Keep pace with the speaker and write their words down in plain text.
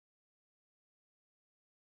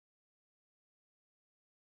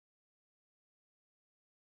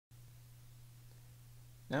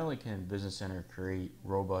not only can Business Center create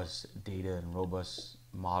robust data and robust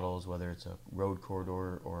models, whether it's a road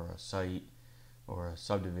corridor or a site or a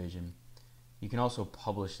subdivision, you can also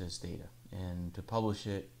publish this data. And to publish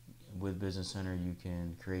it with Business Center, you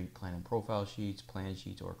can create plan and profile sheets, plan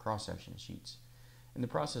sheets, or cross-section sheets. And the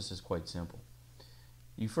process is quite simple.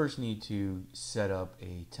 You first need to set up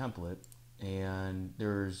a template, and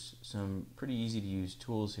there's some pretty easy to use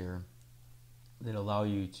tools here that allow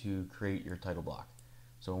you to create your title block.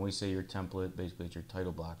 So when we say your template, basically it's your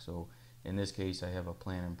title block. So in this case, I have a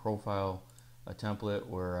plan and profile, a template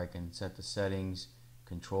where I can set the settings,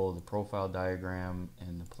 control the profile diagram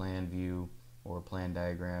and the plan view or plan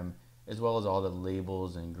diagram, as well as all the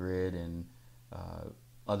labels and grid and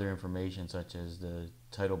other information such as the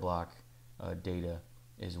title block data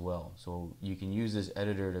as well. So you can use this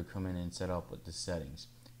editor to come in and set up with the settings.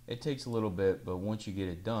 It takes a little bit, but once you get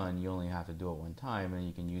it done, you only have to do it one time and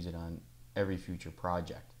you can use it on every future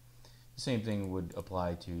project. The same thing would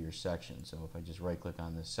apply to your section. So if I just right click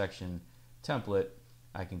on the section template,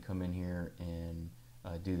 I can come in here and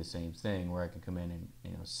do the same thing, where I can come in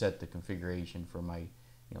and set the configuration for my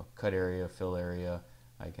cut area, fill area.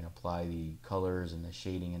 I can apply the colors and the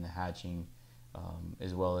shading and the hatching,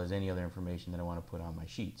 as well as any other information that I want to put on my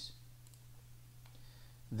sheets.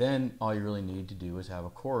 Then all you really need to do is have a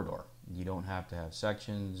corridor. You don't have to have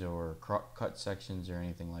sections or cut sections or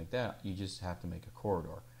anything like that. You just have to make a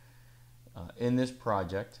corridor. In this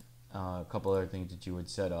project, a couple other things that you would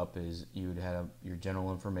set up is you would have your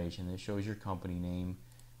general information that shows your company name,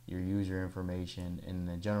 your user information, and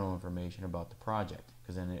the general information about the project,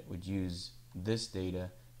 because then it would use this data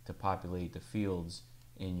to populate the fields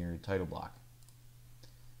in your title block.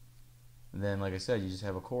 Then, like I said, you just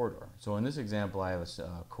have a corridor. So in this example, I have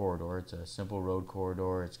a corridor. It's a simple road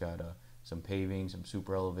corridor. It's got some paving, some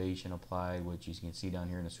super elevation applied, which you can see down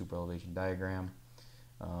here in the super elevation diagram.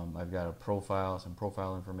 I've got a profile, some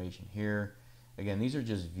profile information here. Again, these are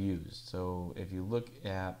just views. So if you look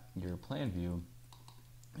at your plan view,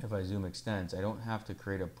 if I zoom extents, I don't have to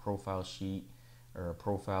create a profile sheet or a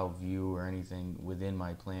profile view or anything within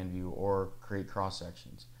my plan view or create cross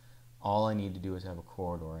sections. All I need to do is have a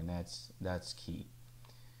corridor, and that's key.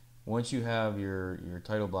 Once you have your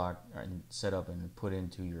title block set up and put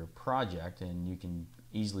into your project, and you can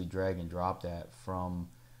easily drag and drop that from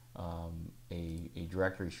a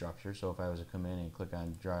directory structure. So if I was to come in and click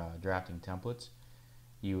on drafting templates,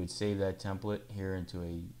 you would save that template here into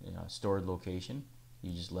a stored location.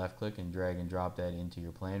 You just left click and drag and drop that into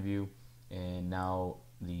your plan view, and now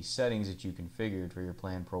the settings that you configured for your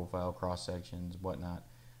plan profile, cross sections, whatnot,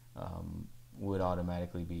 would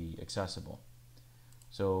automatically be accessible.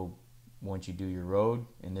 So once you do your road,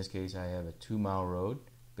 in this case I have a 2-mile road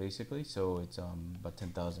basically, so it's about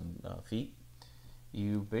 10,000 feet.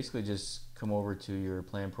 You basically just come over to your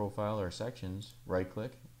plan profile or sections, right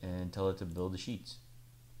click, and tell it to build the sheets.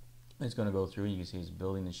 It's going to go through, and you can see it's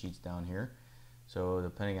building the sheets down here. So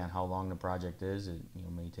depending on how long the project is, it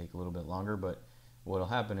may take a little bit longer, but what will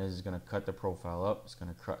happen is it's going to cut the profile up, it's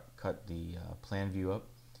going to cut the plan view up,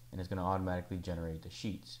 and it's going to automatically generate the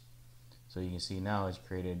sheets. So you can see now it's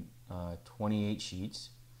created 28 sheets.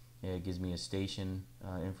 It gives me a station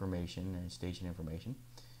information and station information,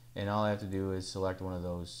 and all I have to do is select one of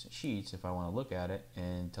those sheets if I want to look at it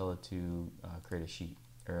and tell it to create a sheet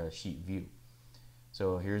or a sheet view.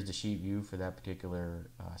 So here's the sheet view for that particular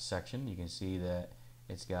section. You can see that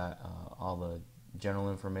it's got all the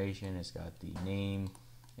general information, it's got the name,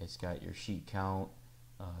 it's got your sheet count.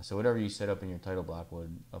 So whatever you set up in your title block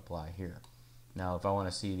would apply here. Now if I want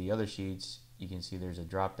to see the other sheets, you can see there's a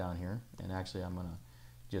drop down here, and actually I'm going to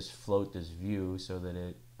just float this view so that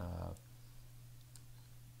it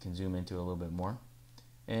can zoom into it a little bit more.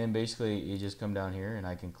 And basically you just come down here and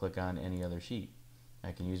I can click on any other sheet.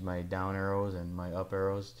 I can use my down arrows and my up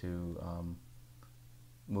arrows to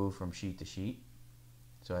move from sheet to sheet,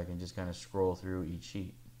 so I can just kind of scroll through each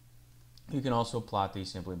sheet. You can also plot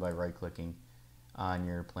these simply by right clicking on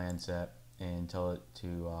your plan set and tell it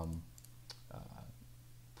to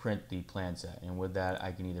print the plan set, and with that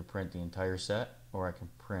I can either print the entire set or I can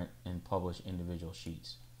print and publish individual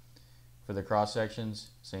sheets. For the cross sections,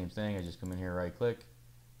 same thing. I just come in here, right click,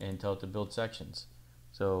 and tell it to build sections.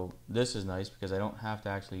 So this is nice because I don't have to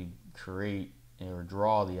actually create or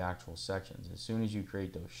draw the actual sections. As soon as you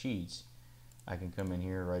create those sheets, I can come in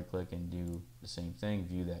here, right click, and do the same thing,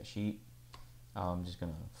 view that sheet. I'm just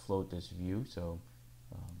going to float this view so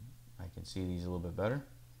I can see these a little bit better.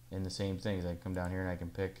 And the same thing is I come down here and I can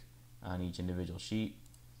pick on each individual sheet,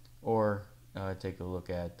 or take a look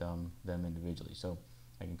at them individually. So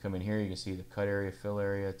I can come in here, you can see the cut area, fill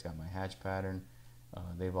area, it's got my hatch pattern.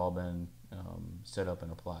 They've all been set up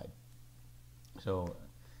and applied. So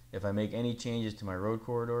if I make any changes to my road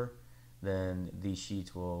corridor, then these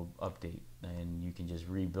sheets will update, and you can just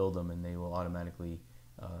rebuild them and they will automatically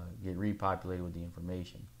get repopulated with the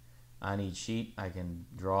information. On each sheet, I can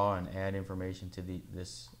draw and add information to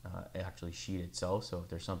this actually sheet itself. So if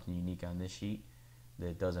there's something unique on this sheet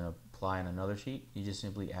that doesn't apply on another sheet, you just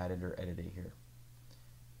simply add it or edit it here.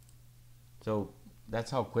 So that's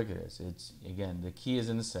how quick it is. It's, again, the key is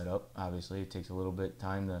in the setup. Obviously, it takes a little bit of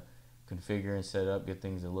time to configure and set up, get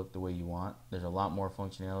things to look the way you want. There's a lot more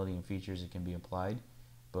functionality and features that can be applied,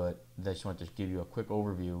 but I just want to give you a quick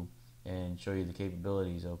overview and show you the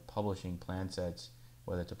capabilities of publishing plan sets,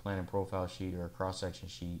 whether it's a plan and profile sheet or a cross-section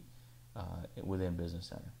sheet within Business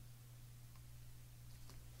Center.